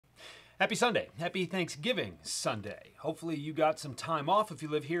Happy Sunday. Happy Thanksgiving Sunday. Hopefully you got some time off if you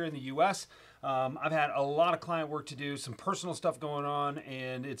live here in the U.S. I've had a lot of client work to do, some personal stuff going on,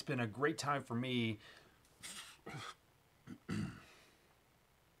 and it's been a great time for me.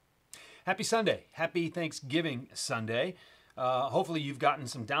 Happy Sunday. Happy Thanksgiving Sunday. Hopefully you've gotten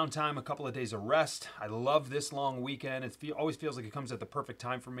some downtime, a couple of days of rest. I love this long weekend. It always feels like it comes at the perfect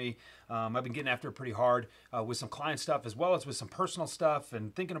time for me. I've been getting after it pretty hard with some client stuff as well as with some personal stuff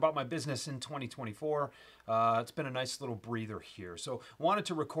and thinking about my business in 2024. It's been a nice little breather here. So wanted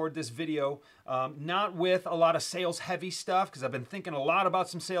to record this video, not with a lot of sales heavy stuff, because I've been thinking a lot about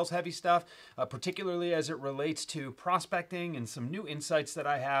some sales heavy stuff, particularly as it relates to prospecting and some new insights that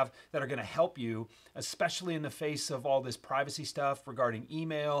I have that are going to help you, especially in the face of all this privacy stuff regarding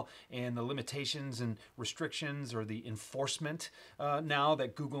email and the limitations and restrictions or the enforcement now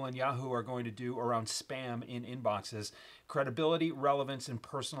that Google and Yahoo are going to do around spam in inboxes. Credibility, relevance, and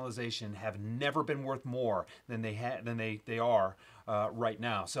personalization have never been worth more than they are right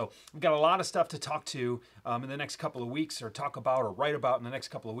now. So we've got a lot of stuff to talk to in the next couple of weeks, or talk about or write about in the next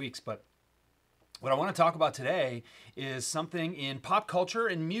couple of weeks. But what I want to talk about today is something in pop culture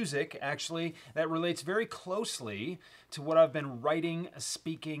and music, actually, that relates very closely to what I've been writing,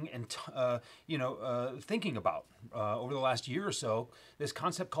 speaking, and thinking about over the last year or so. This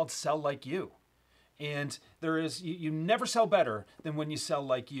concept called "sell like you." And you never sell better than when you sell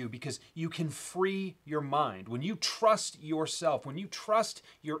like you, because you can free your mind. When you trust yourself, when you trust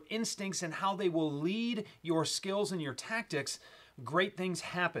your instincts and how they will lead your skills and your tactics, great things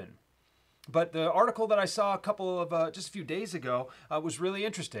happen. But the article that I saw just a few days ago was really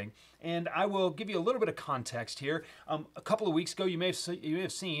interesting, and I will give you a little bit of context here. A couple of weeks ago, you may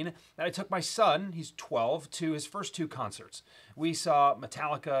have seen that I took my son, he's 12, to his first two concerts. We saw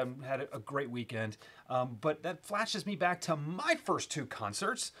Metallica and had a great weekend, but that flashes me back to my first two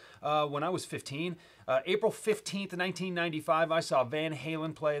concerts when I was 15. April 15th, 1995, I saw Van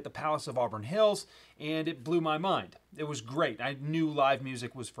Halen play at the Palace of Auburn Hills, and it blew my mind. It was great. I knew live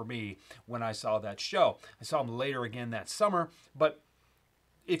music was for me when I saw that show. I saw him later again that summer, but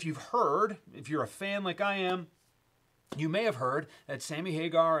if you're a fan like I am, you may have heard that Sammy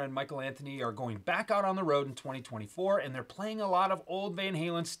Hagar and Michael Anthony are going back out on the road in 2024, and they're playing a lot of old Van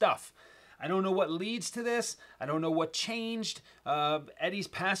Halen stuff. I don't know what leads to this. I don't know what changed. Eddie's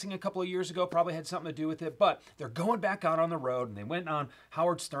passing a couple of years ago probably had something to do with it, but they're going back out on the road, and they went on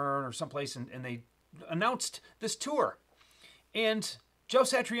Howard Stern or someplace, and they announced this tour. And Joe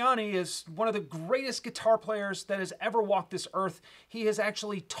Satriani is one of the greatest guitar players that has ever walked this earth. He has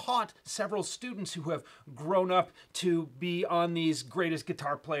actually taught several students who have grown up to be on these greatest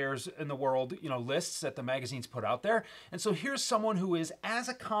guitar players in the world, lists that the magazines put out there. And so here's someone who is as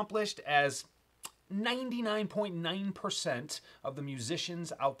accomplished as 99.9% of the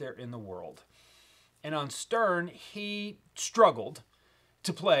musicians out there in the world. And on Stern, he struggled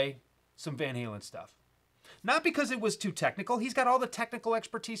to play some Van Halen stuff. Not because it was too technical. He's got all the technical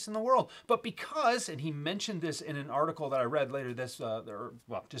expertise in the world, but because, and he mentioned this in an article that I read later just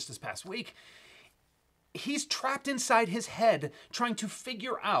this past week, he's trapped inside his head trying to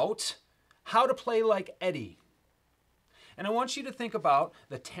figure out how to play like Eddie. And I want you to think about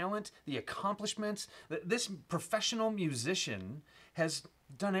the talent, the accomplishments. This professional musician has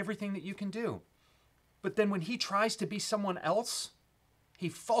done everything that you can do. But then when he tries to be someone else, he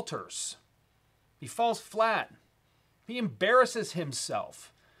falters. He falls flat. He embarrasses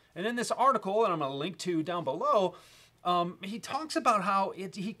himself. And in this article, and I'm going to link to down below, he talks about how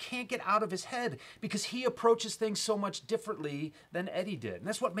he can't get out of his head because he approaches things so much differently than Eddie did. And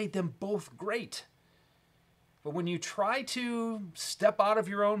that's what made them both great. But when you try to step out of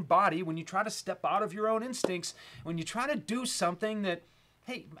your own body, when you try to step out of your own instincts, when you try to do something that,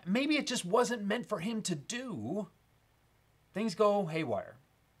 hey, maybe it just wasn't meant for him to do, things go haywire.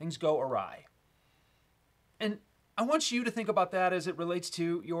 Things go awry. And I want you to think about that as it relates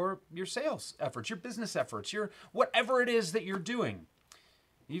to your sales efforts, your business efforts, your whatever it is that you're doing.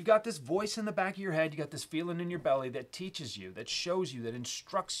 You've got this voice in the back of your head, you got this feeling in your belly that teaches you, that shows you, that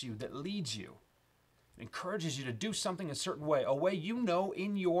instructs you, that leads you, encourages you to do something a certain way, a way you know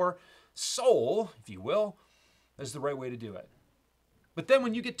in your soul, if you will, is the right way to do it. But then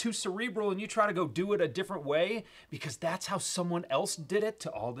when you get too cerebral and you try to go do it a different way, because that's how someone else did it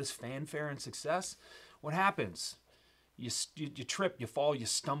to all this fanfare and success, what happens? You trip, you fall, you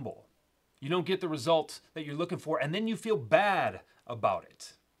stumble. You don't get the result that you're looking for, and then you feel bad about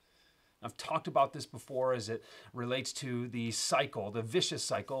it. I've talked about this before as it relates to the cycle, the vicious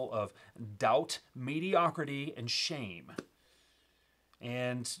cycle of doubt, mediocrity, and shame.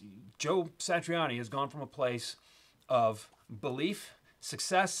 And Joe Satriani has gone from a place of belief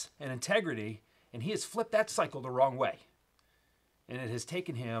success and integrity, and he has flipped that cycle the wrong way. And it has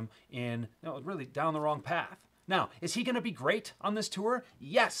taken him in, really down the wrong path. Now, is he going to be great on this tour?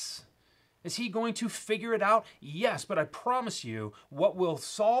 Yes. Is he going to figure it out? Yes, but I promise you, what will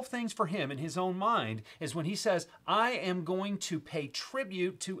solve things for him in his own mind is when he says, I am going to pay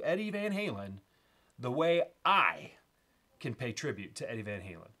tribute to Eddie Van Halen the way I can pay tribute to Eddie Van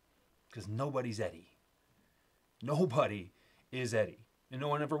Halen. Because nobody's Eddie. Nobody is Eddie. And no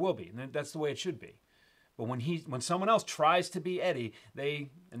one ever will be. And that's the way it should be. But when someone else tries to be Eddie, they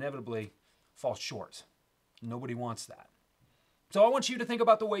inevitably fall short. Nobody wants that. So I want you to think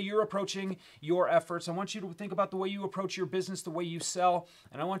about the way you're approaching your efforts. I want you to think about the way you approach your business, the way you sell.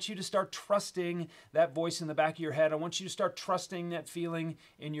 And I want you to start trusting that voice in the back of your head. I want you to start trusting that feeling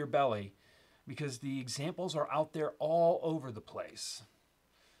in your belly, because the examples are out there all over the place.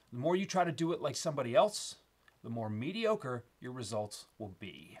 The more you try to do it like somebody else, the more mediocre your results will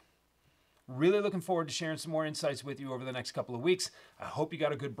be. Really looking forward to sharing some more insights with you over the next couple of weeks. I hope you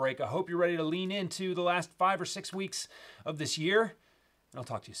got a good break. I hope you're ready to lean into the last 5 or 6 weeks of this year, and I'll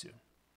talk to you soon.